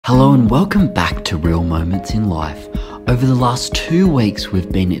Hello and welcome back to Real Moments in Life. Over the last 2 weeks we've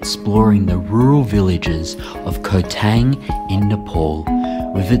been exploring the rural villages of Khotang in Nepal.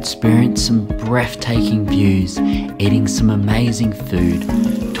 We've experienced some breathtaking views, eating some amazing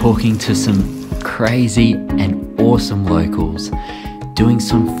food, talking to some crazy and awesome locals, doing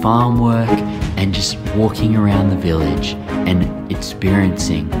some farm work and just walking around the village and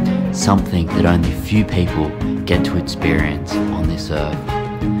experiencing something that only few people get to experience on this earth.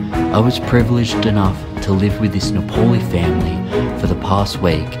 I was privileged enough to live with this Nepali family for the past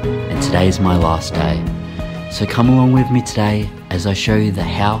week, and today is my last day. So come along with me today as I show you the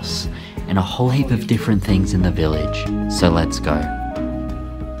house and a whole heap of different things in the village. So let's go.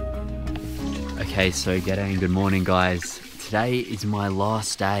 Okay, so g'day and good morning guys. Today is my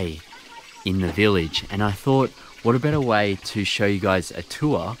last day in the village, and I thought what a better way to show you guys a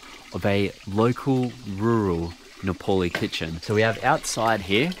tour of a local rural Nepali kitchen. So we have outside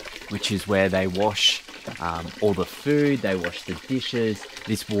here, which is where they wash all the food, they wash the dishes.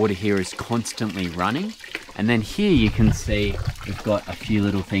 This water here is constantly running. And then here you can see we've got a few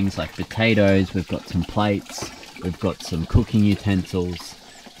little things like potatoes, we've got some plates, we've got some cooking utensils,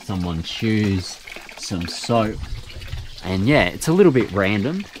 someone's shoes, some soap. And yeah, it's a little bit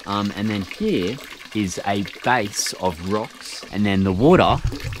random. And then here is a base of rocks, and then the water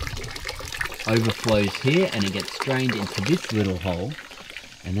overflows here and it gets drained into this little hole.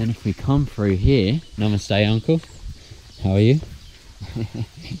 And then if we come through here, namaste uncle, how are you?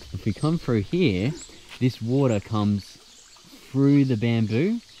 If we come through here, this water comes through the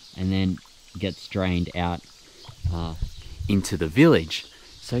bamboo and then gets drained out into the village.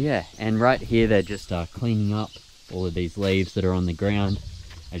 So yeah, and right here they're just cleaning up all of these leaves that are on the ground.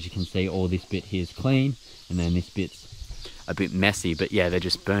 As you can see, all this bit here is clean, and then this bit's a bit messy, but yeah, they're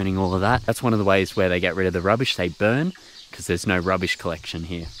just burning all of that. That's one of the ways where they get rid of the rubbish. They burn because there's no rubbish collection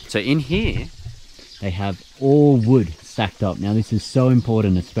here. So in here they have all wood stacked up. Now this is so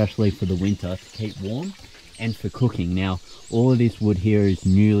important, especially for the winter, to keep warm and for cooking. Now all of this wood here is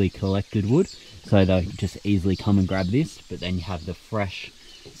newly collected wood, so they'll just easily come and grab this, but then you have the fresh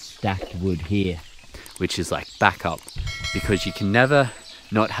stacked wood here, which is like backup, because you can never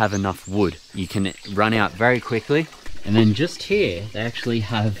not have enough wood. You can run out very quickly. And then just here they actually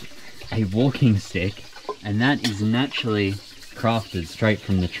have a walking stick, and that is naturally crafted straight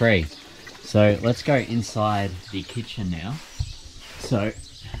from the tree. So let's go inside the kitchen now. So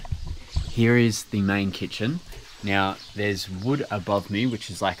here is the main kitchen. Now there's wood above me,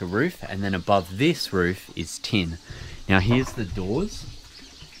 which is like a roof, and then above this roof is tin. Now here's the doors,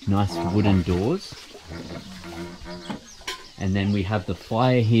 nice wooden doors. And then we have the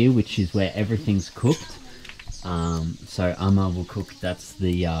fire here, which is where everything's cooked. So Amma will cook, that's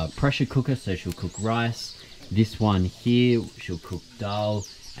the pressure cooker, so she'll cook rice. This one here, she'll cook dal,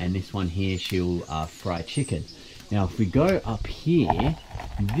 and this one here, she'll fry chicken. Now if we go up here,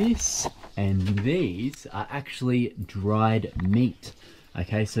 this and these are actually dried meat.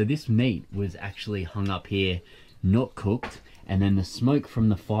 Okay, so this meat was actually hung up here, not cooked, and then the smoke from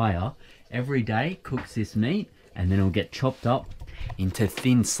the fire every day cooks this meat, and then it'll get chopped up into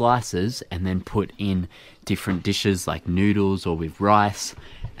thin slices and then put in different dishes like noodles or with rice.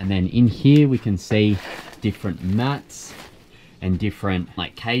 And then in here we can see different mats and different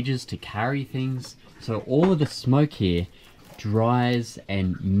like cages to carry things. So all of the smoke here dries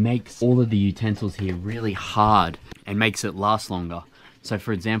and makes all of the utensils here really hard and makes it last longer. So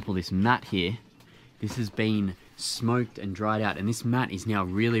for example, this mat here, this has been smoked and dried out, and this mat is now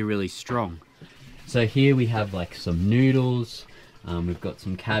really strong. So here we have like some noodles, we've got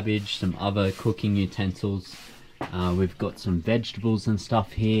some cabbage, some other cooking utensils, we've got some vegetables and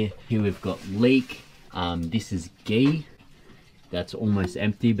stuff here. Here we've got leek, this is ghee, that's almost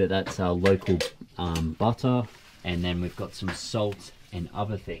empty, but that's our local butter, and then we've got some salt and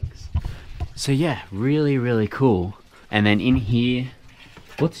other things. So yeah, really cool. And then in here,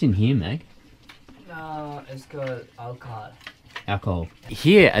 what's in here, Meg? It's got Alcohol.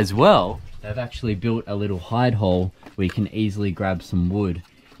 Here as well, they've actually built a little hide hole where you can easily grab some wood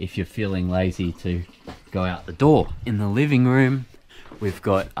if you're feeling lazy to go out the door. In the living room, we've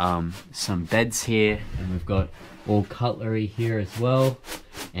got some beds here, and we've got all cutlery here as well,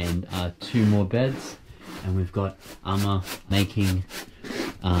 and 2 more beds. And we've got Amma making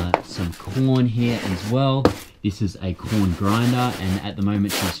some corn here as well. This is a corn grinder, and at the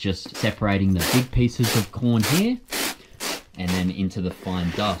moment she's just separating the big pieces of corn here and then into the fine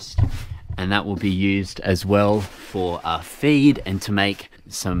dust. And that will be used as well for feed and to make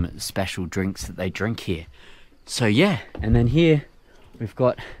some special drinks that they drink here. So yeah, and then here we've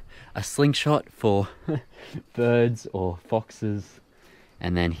got a slingshot for birds or foxes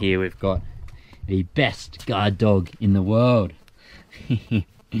And then here we've got the best guard dog in the world.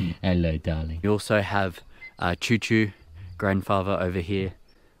 Hello, darling. We also have Choo Choo, grandfather over here.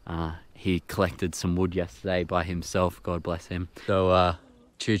 He collected some wood yesterday by himself, God bless him. So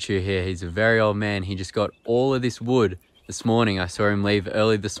Choo Choo here, he's a very old man. He just got all of this wood this morning. I saw him leave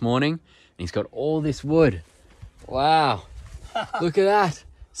early this morning, and he's got all this wood. Wow, look at that,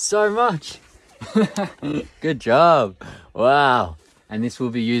 so much. Good job. Wow. And this will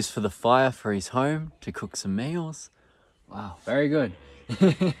be used for the fire for his home to cook some meals. Wow, very good.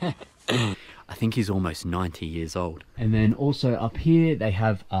 I think he's almost 90 years old. And then also up here they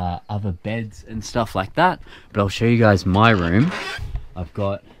have other beds and stuff like that, but I'll show you guys my room. I've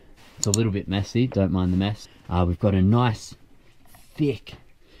got, it's a little bit messy, don't mind the mess. We've got a nice thick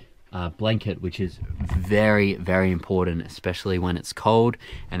blanket, which is very, very important, especially when it's cold.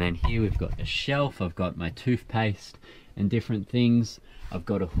 And then here we've got a shelf. I've got my toothpaste and different things. I've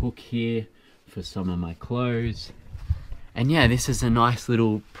got a hook here for some of my clothes. And yeah, this is a nice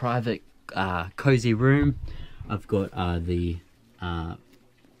little private cozy room. I've got the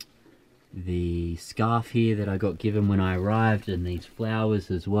scarf here that I got given when I arrived, and these flowers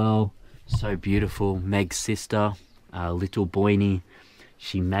as well. So beautiful. Meg's sister, little Boynie,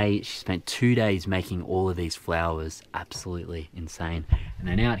 she spent 2 days making all of these flowers. Absolutely insane. And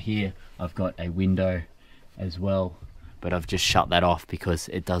then out here I've got a window as well, but I've just shut that off because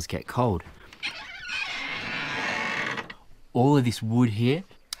it does get cold. All of this wood here,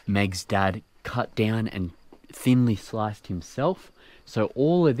 Meg's dad cut down and thinly sliced himself. So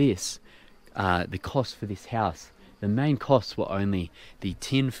all of this, the cost for this house, the main costs were only the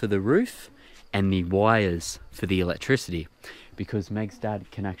tin for the roof and the wires for the electricity, because Meg's dad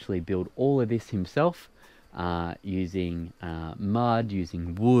can actually build all of this himself using mud,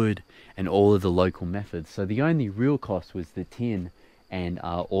 using wood, and all of the local methods. So the only real cost was the tin and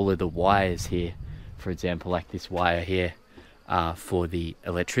all of the wires here. For example, like this wire here for the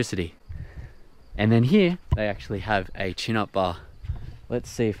electricity. And then here they actually have a chin-up bar. Let's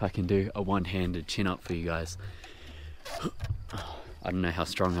see if I can do a one-handed chin-up for you guys. I don't know how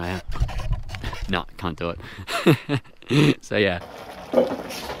strong I am. No, can't do it. So yeah.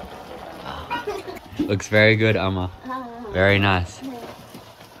 Looks very good, Amma. Very nice.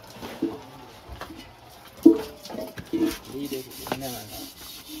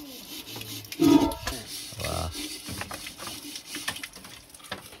 Wow.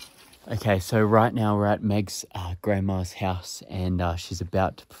 Okay, so right now we're at Meg's grandma's house, and she's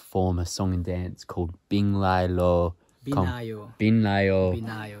about to perform a song and dance called Bing Lai Lo Binayo. Binayo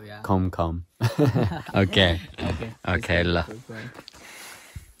Binayo, yeah. Kom Kom. Okay. Okay, la.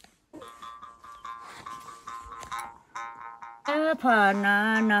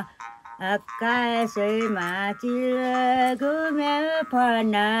 Panana Akasai Matila Gume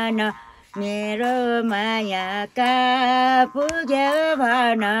Panana Mero Maya Puja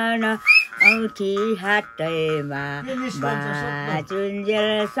Panana Auti Hatema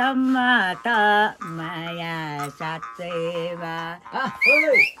Bajunjel Samata Maya Satema.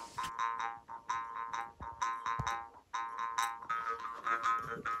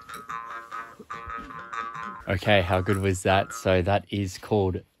 Okay, how good was that? So that is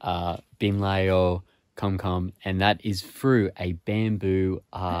called Binlayo Kom Kom, and that is through a bamboo,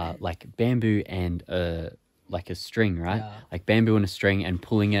 like bamboo and like a string, right? Yeah. Like bamboo and a string, and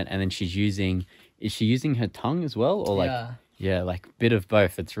pulling it, and then she's using, is she using her tongue as well? Or like, yeah, like bit of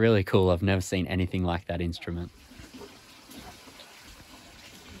both. It's really cool. I've never seen anything like that instrument.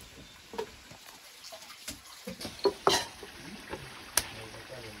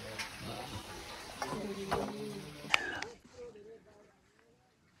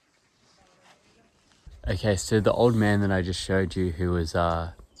 Okay, so the old man that I just showed you who was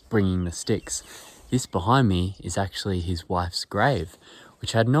bringing the sticks, this behind me is actually his wife's grave,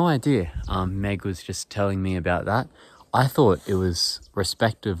 which I had no idea. Meg was just telling me about that. I thought it was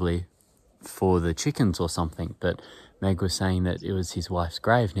respectively for the chickens or something, but Meg was saying that it was his wife's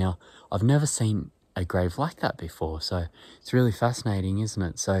grave. Now, I've never seen a grave like that before, so it's really fascinating, isn't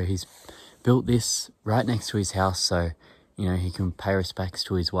it? So he's built this right next to his house, so, you know, he can pay respects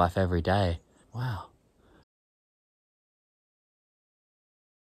to his wife every day. Wow.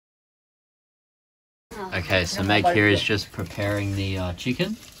 Okay, so Meg here is just preparing the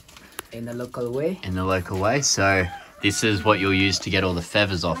chicken. In the local way. In the local way, so this is what you'll use to get all the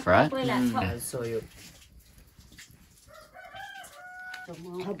feathers off, right? I'll show you.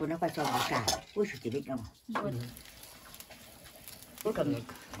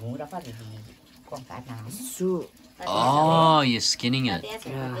 Oh, you're skinning it.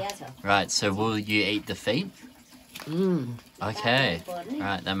 Yeah. Right, so will you eat the feet? Okay,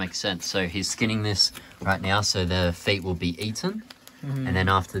 right, that makes sense. So he's skinning this right now, so the feet will be eaten, and then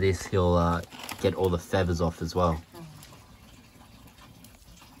after this he'll get all the feathers off as well.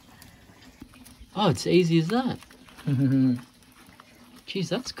 Oh, it's easy as that. Jeez,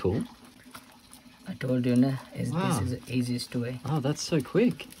 that's cool. I told you, nah, Wow. this is the easiest way. Oh, that's so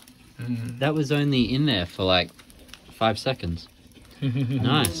quick. That was only in there for like 5 seconds.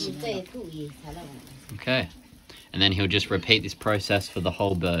 Nice. Okay. And then he'll just repeat this process for the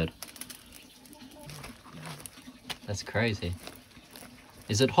whole bird. That's crazy.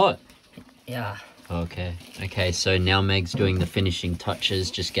 Is it hot? Yeah. Okay. Okay, so now Meg's doing the finishing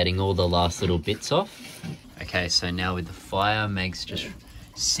touches, just getting all the last little bits off. Okay, so now with the fire, Meg's just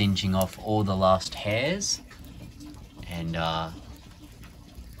singeing off all the last hairs. And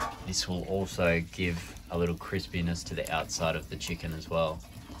this will also give a little crispiness to the outside of the chicken as well.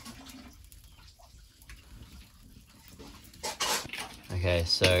 Okay,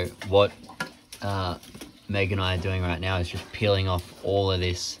 so what Meg and I are doing right now is just peeling off all of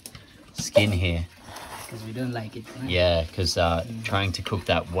this skin here. Because we don't like it. Right? Yeah, because trying to cook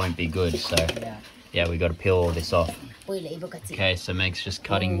that won't be good, so yeah, we got to peel all this off. Okay, so Meg's just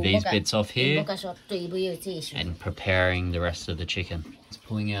cutting these bits off here and preparing the rest of the chicken. It's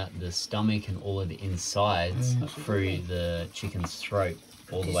pulling out the stomach and all of the insides through the chicken's throat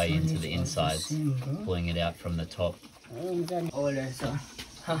all the way into the insides, pulling it out from the top.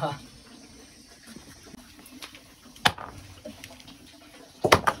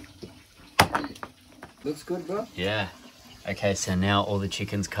 Looks good, bro. Yeah. Okay, so now all the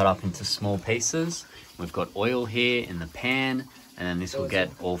chicken's cut up into small pieces. We've got oil here in the pan, and then this will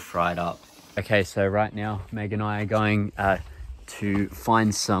get all fried up. Okay, so right now Meg and I are going to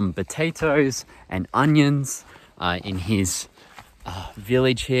find some potatoes and onions in his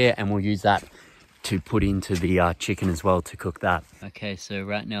village here, and we'll use that to put into the chicken as well to cook that. Okay, so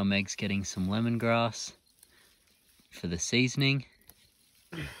right now Meg's getting some lemongrass for the seasoning.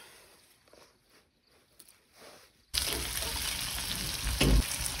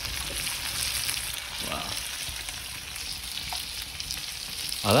 Wow.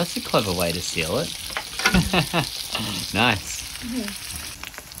 Oh, that's a clever way to seal it. Nice.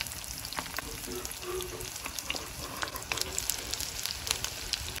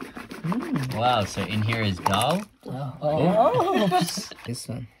 Wow, so in here is dal. This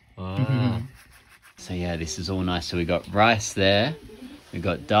one. Wow. So yeah, this is all nice. So we got rice there, we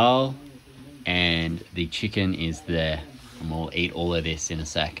got dal, and the chicken is there. And we'll eat all of this in a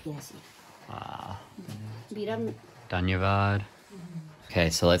sec. Wow. Dhanyavad. Okay,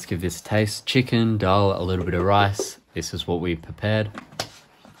 so let's give this a taste. Chicken, dal, a little bit of rice. This is what we prepared.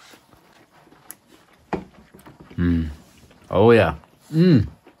 Oh yeah.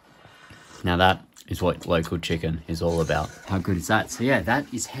 Now that is what local chicken is all about. How good is that? So yeah, that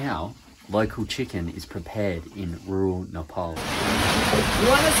is how local chicken is prepared in rural Nepal. You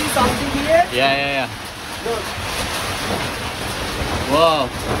want to see something here? Yeah. Look. Whoa,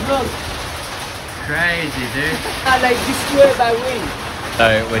 Look. crazy dude. Like this way by wind.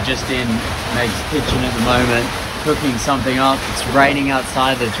 So we're just in Meg's kitchen at the moment, cooking something up. It's raining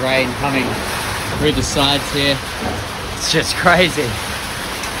outside, there's rain coming through the sides here. It's just crazy.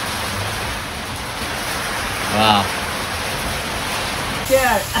 Wow.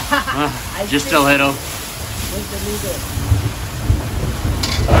 Yeah. Just a little. Where's the leader?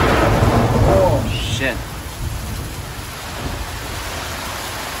 Oh. Shit.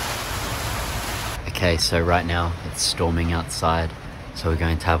 Okay, so right now it's storming outside. So we're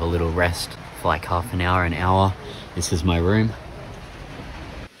going to have a little rest for like half an hour. This is my room.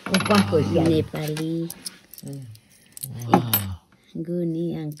 Nepali. Wow.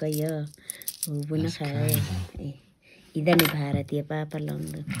 Guni angkaya. Ubuna kaya. Ida ni Bharatiya papa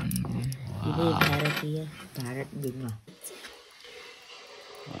long. Ida Bharatiya. Bharat bigma.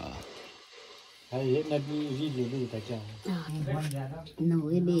 No,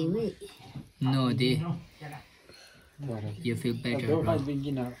 we. No, they. You feel better, bro.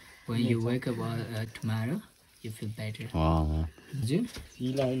 When you wake up tomorrow, you feel better. Wow. Do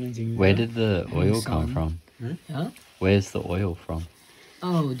you? Where did the oil come from? Huh? Where's the oil from?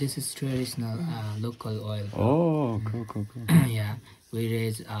 Oh, this is traditional local oil. Oh, cool. Yeah, we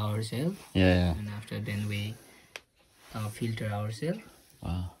raise ourselves. Yeah. And after then we filter ourselves.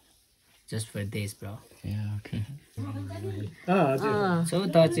 Wow. Just for this, bro. Yeah, okay. So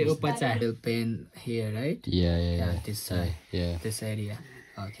that's the upachar. Will pain here, right? Yeah. This side. Yeah. This area.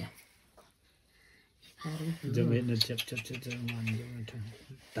 Okay.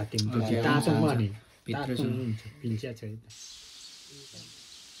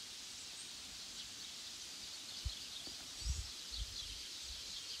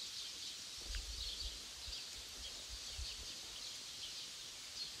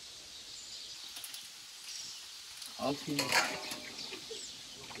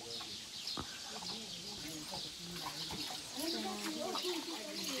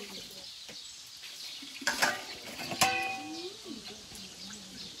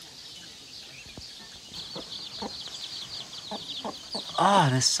 Ah,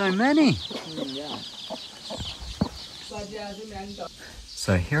 there's so many.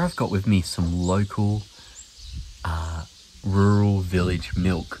 So here I've got with me some local rural village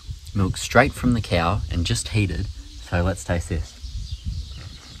milk. Milk straight from the cow and just heated. So let's taste this.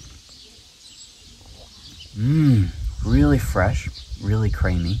 Really fresh, really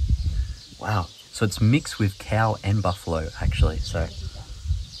creamy. Wow. So it's mixed with cow and buffalo actually. So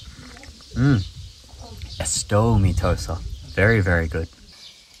esto mitosa. Very, very good.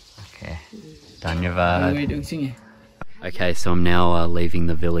 Okay. Dhanyavad. Okay, so I'm now leaving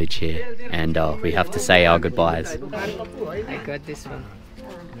the village here, and we have to say our goodbyes. I got this one.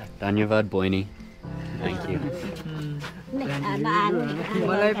 Dhanyavad Boini. Thank you.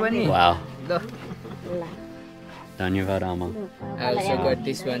 Malay pani. Wow. Dhanyavad Ama. I also got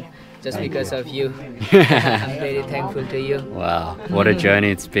this one just because of you. I'm very thankful to you. Wow, what a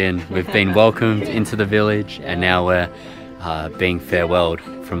journey it's been. We've been welcomed into the village, and now we're being farewelled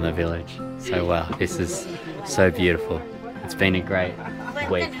from the village. So wow, this is so beautiful. It's been a great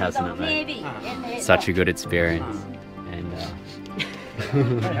week, hasn't it, mate? Such a good experience. And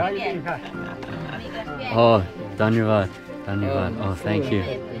oh, Dhanyavad, Dhanyavad. Oh, thank you,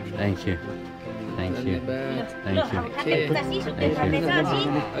 thank you, thank you, thank you. Okay,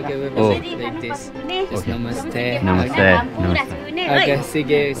 okay, we Oh. will like this. It's namaste. Namaste. Namaste. Okay,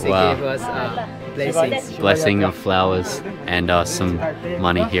 sige Wow. was blessings. Blessing of flowers and some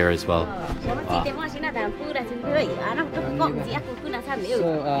money here as well. Wow.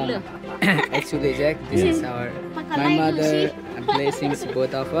 So actually, Jack, this is my mother blessings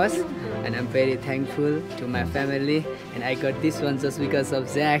both of us, and I'm very thankful to my family, and I got this one just because of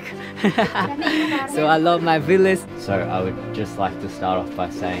Zach. So I love my village. So I would just like to start off by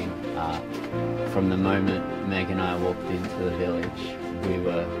saying, from the moment Meg and I walked into the village, we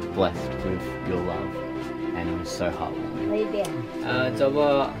were blessed with your love, and it was so heartwarming. जब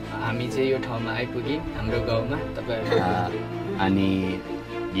हामी चाहिँ यो ठाउँमा आइपुग्यौँ हाम्रो गाउँमा तपाईहरु Ani,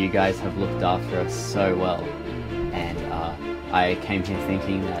 you guys have looked after us so well, and I came here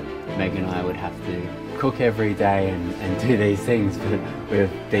thinking that Meg and I would have to cook every day and do these things, but we're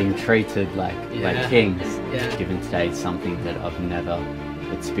being treated like kings. Yeah. Given today something that I've never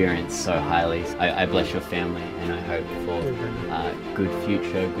experienced so highly. I bless your family, and I hope for good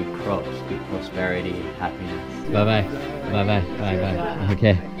future, good crops, good prosperity, happiness. Bye bye. Bye bye. Bye bye.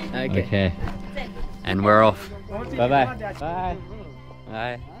 Okay. Okay. And we're off. Bye bye. Bye.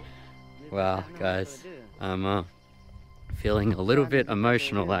 Bye. Wow, guys, I'm feeling a little bit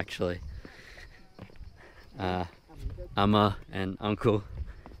emotional actually. Amma and Uncle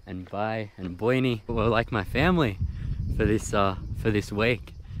and Bai and Boini were like my family for this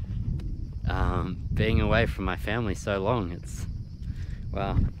week. Being away from my family so long, it's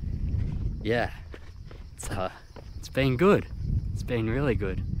wow. Yeah, it's been good. It's been really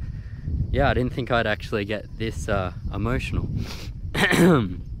good. Yeah, I didn't think I'd actually get this emotional.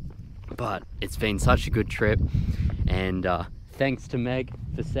 But it's been such a good trip, and thanks to Meg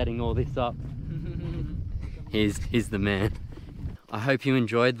for setting all this up. He's the man. I hope you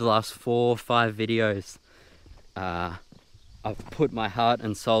enjoyed the last 4 or 5 videos. I've put my heart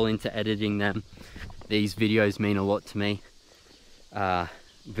and soul into editing them. These videos mean a lot to me.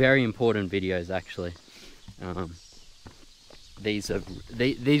 Very important videos actually. These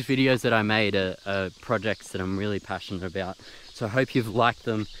videos that I made are projects that I'm really passionate about. So I hope you've liked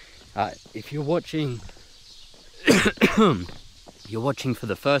them. If you're watching for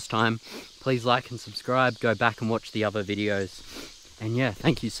the first time, please like and subscribe. Go back and watch the other videos. And yeah,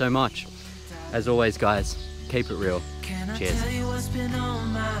 thank you so much. As always, guys, keep it real. Cheers. Tell you what's been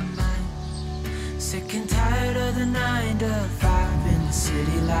on my mind. Sick and tired of the 9 to 5 in the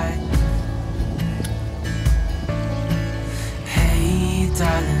city light. Hey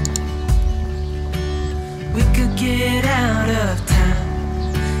darling, we could get out of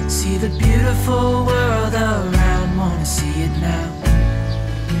town, see the beautiful world around, wanna see it now.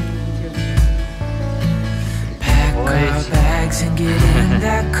 Pack our bags and get in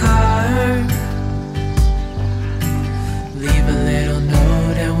that car, leave a little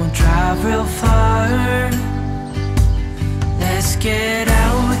note and we'll drive real far. Let's get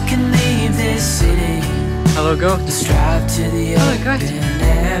out, we can leave this city. Hello, girl. Let's drive to the open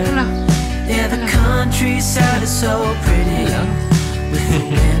air. Yeah, the countryside is so pretty. With the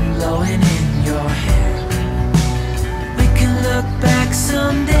wind blowing in your hair. We can look back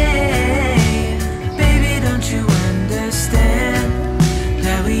someday. Baby, don't you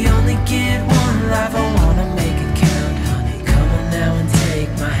get one life, I wanna make it count. Honey, come on now and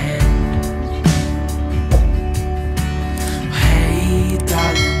take my hand. Hey,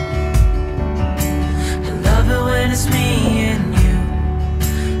 darling, I love it when it's me and you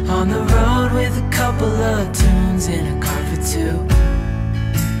on the road with a couple of tunes.